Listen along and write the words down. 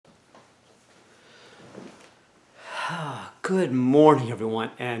Good morning,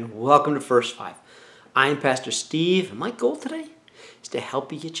 everyone, and welcome to First Five. I'm Pastor Steve, and my goal today is to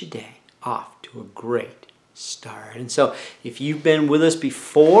help you get your day off to a great start. And so, if you've been with us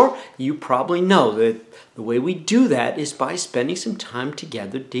before, you probably know that the way we do that is by spending some time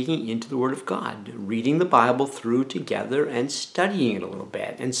together digging into the Word of God, reading the Bible through together and studying it a little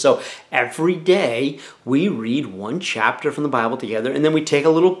bit. And so, every day we read one chapter from the Bible together, and then we take a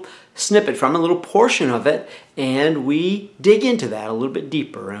little snippet from a little portion of it, and we dig into that a little bit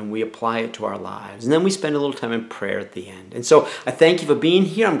deeper, and we apply it to our lives. And then we spend a little time in prayer at the end. And so I thank you for being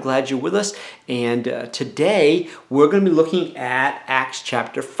here. I'm glad you're with us. And today we're going to be looking at Acts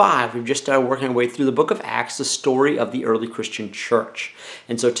chapter 5. We've just started working our way through the book of Acts, the story of the early Christian church.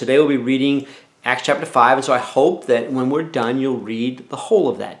 And so today we'll be reading Acts chapter 5. And so I hope that when we're done, you'll read the whole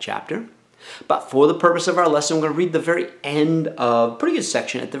of that chapter. But for the purpose of our lesson, we're going to read the very end of, pretty good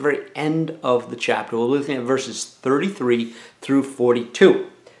section, at the very end of the chapter. We're looking at verses 33 through 42.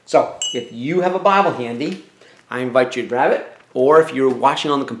 So, if you have a Bible handy, I invite you to grab it. Or if you're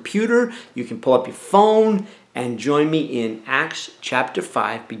watching on the computer, you can pull up your phone and join me in Acts chapter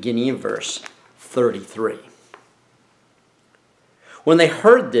 5, beginning in verse 33. When they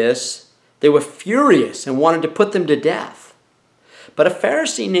heard this, they were furious and wanted to put them to death. But a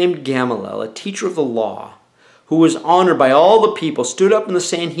Pharisee named Gamaliel, a teacher of the law, who was honored by all the people, stood up in the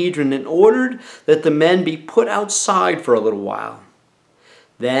Sanhedrin and ordered that the men be put outside for a little while.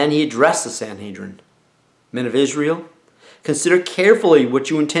 Then he addressed the Sanhedrin. Men of Israel, consider carefully what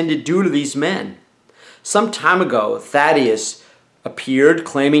you intend to do to these men. Some time ago, Thaddeus appeared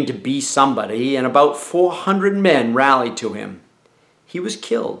claiming to be somebody, and about 400 men rallied to him. He was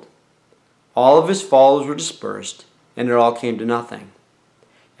killed. All of his followers were dispersed, and it all came to nothing.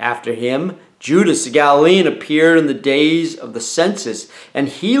 After him, Judas the Galilean appeared in the days of the census, and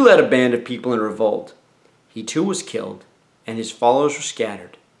he led a band of people in revolt. He too was killed, and his followers were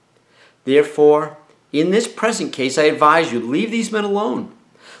scattered. Therefore, in this present case, I advise you, leave these men alone.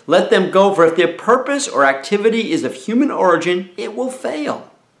 Let them go, for if their purpose or activity is of human origin, it will fail.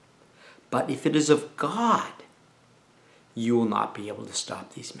 But if it is of God, you will not be able to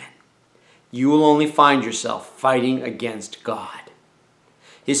stop these men. You will only find yourself fighting against God.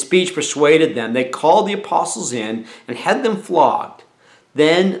 His speech persuaded them. They called the apostles in and had them flogged.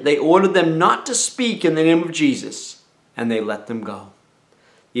 Then they ordered them not to speak in the name of Jesus, and they let them go.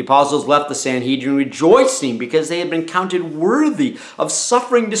 The apostles left the Sanhedrin rejoicing because they had been counted worthy of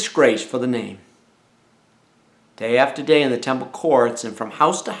suffering disgrace for the name. Day after day in the temple courts and from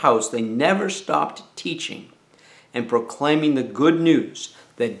house to house, they never stopped teaching and proclaiming the good news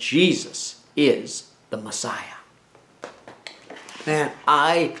that Jesus is the Messiah. Man,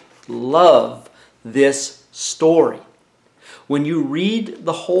 I love this story. When you read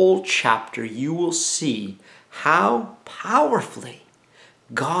the whole chapter, you will see how powerfully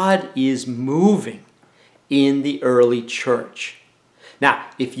God is moving in the early church. Now,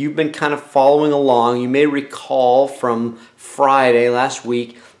 if you've been kind of following along, you may recall from Friday last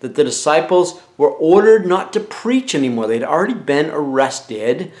week that the disciples were ordered not to preach anymore. They'd already been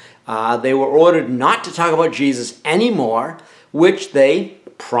arrested. They were ordered not to talk about Jesus anymore, which they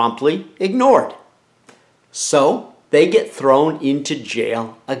promptly ignored. So they get thrown into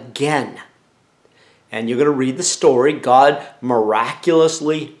jail again. And you're going to read the story. God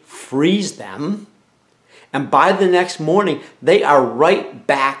miraculously frees them. And by the next morning, they are right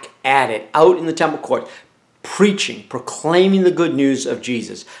back at it, out in the temple court, preaching, proclaiming the good news of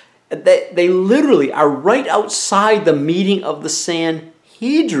Jesus. They literally are right outside the meeting of the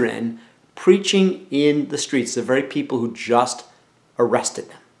Sanhedrin, preaching in the streets, the very people who just arrested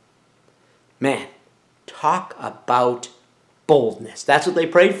them. Man, talk about boldness. That's what they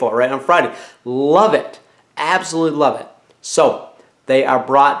prayed for right on Friday. Love it. Absolutely love it. So, they are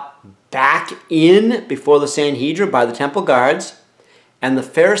brought back in before the Sanhedrin by the temple guards, and the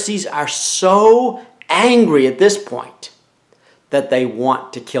Pharisees are so angry at this point that they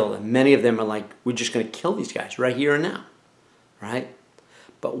want to kill them. Many of them are like, we're just going to kill these guys right here and now, right?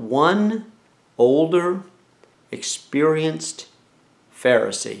 But one older, experienced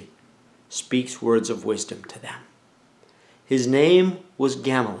Pharisee speaks words of wisdom to them. His name was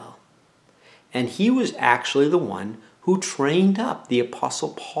Gamaliel, and he was actually the one who trained up the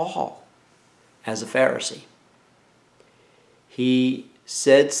Apostle Paul as a Pharisee. He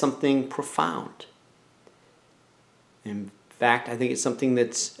said something profound. In fact, I think it's something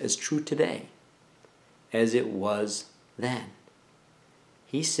that's as true today as it was then.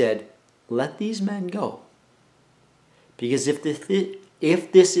 He said, let these men go. Because if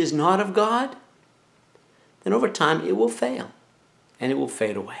this is not of God, then over time it will fail and it will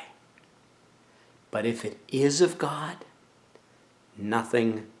fade away. But if it is of God,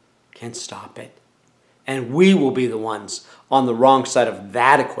 nothing can stop it. And we will be the ones on the wrong side of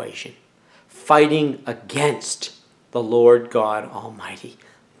that equation, fighting against the Lord God Almighty.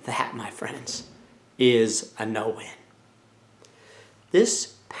 That, my friends, is a no-win.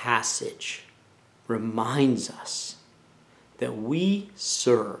 This passage reminds us that we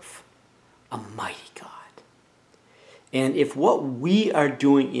serve a mighty God. And if what we are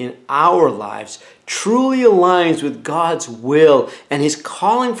doing in our lives truly aligns with God's will and His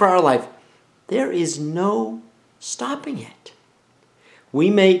calling for our life, there is no stopping it. We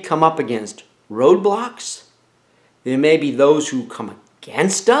may come up against roadblocks. There may be those who come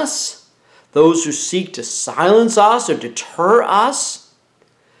against us, those who seek to silence us or deter us.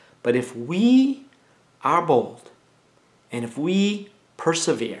 But if we are bold, and if we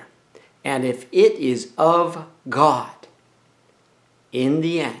persevere, and if it is of God, in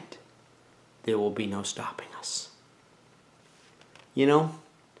the end, there will be no stopping us. You know,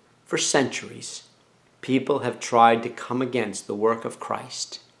 for centuries, people have tried to come against the work of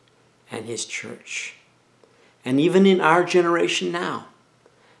Christ and His church. And even in our generation now,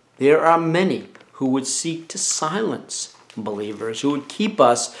 there are many who would seek to silence believers, who would keep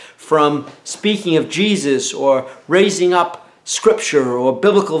us from speaking of Jesus or raising up Scripture or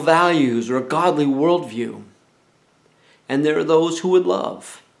biblical values or a godly worldview. And there are those who would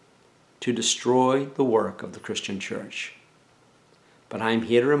love to destroy the work of the Christian church. But I'm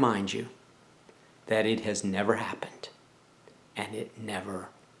here to remind you that it has never happened, and it never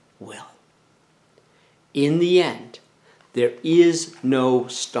will. In the end, there is no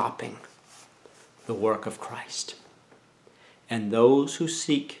stopping the work of Christ. And those who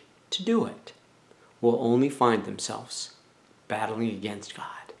seek to do it will only find themselves battling against God.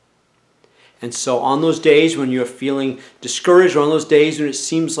 And so on those days when you're feeling discouraged, or on those days when it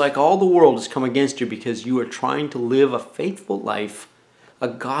seems like all the world has come against you because you are trying to live a faithful life, a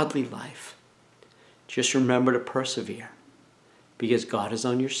godly life, just remember to persevere, because God is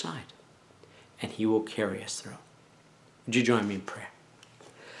on your side and He will carry us through. Would you join me in prayer?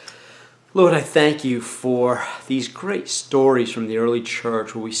 Lord, I thank You for these great stories from the early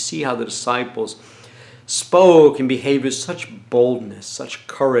church where we see how the disciples spoke and behaved with such boldness, such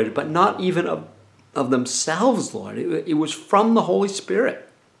courage, but not even of themselves, Lord. It was from the Holy Spirit.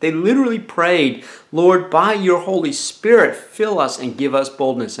 They literally prayed, Lord, by Your Holy Spirit, fill us and give us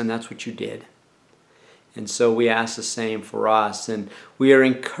boldness, and that's what You did. And so we ask the same for us, and we are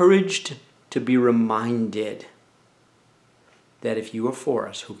encouraged to be reminded that if You are for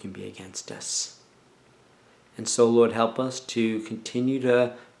us, who can be against us? And so, Lord, help us to continue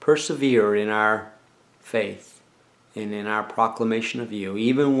to persevere in our faith and in our proclamation of You,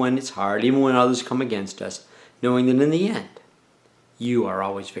 even when it's hard, even when others come against us, knowing that in the end, You are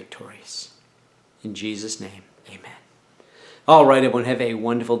always victorious. In Jesus' name, amen. All right, everyone, have a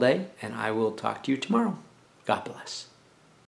wonderful day, and I will talk to you tomorrow. God bless.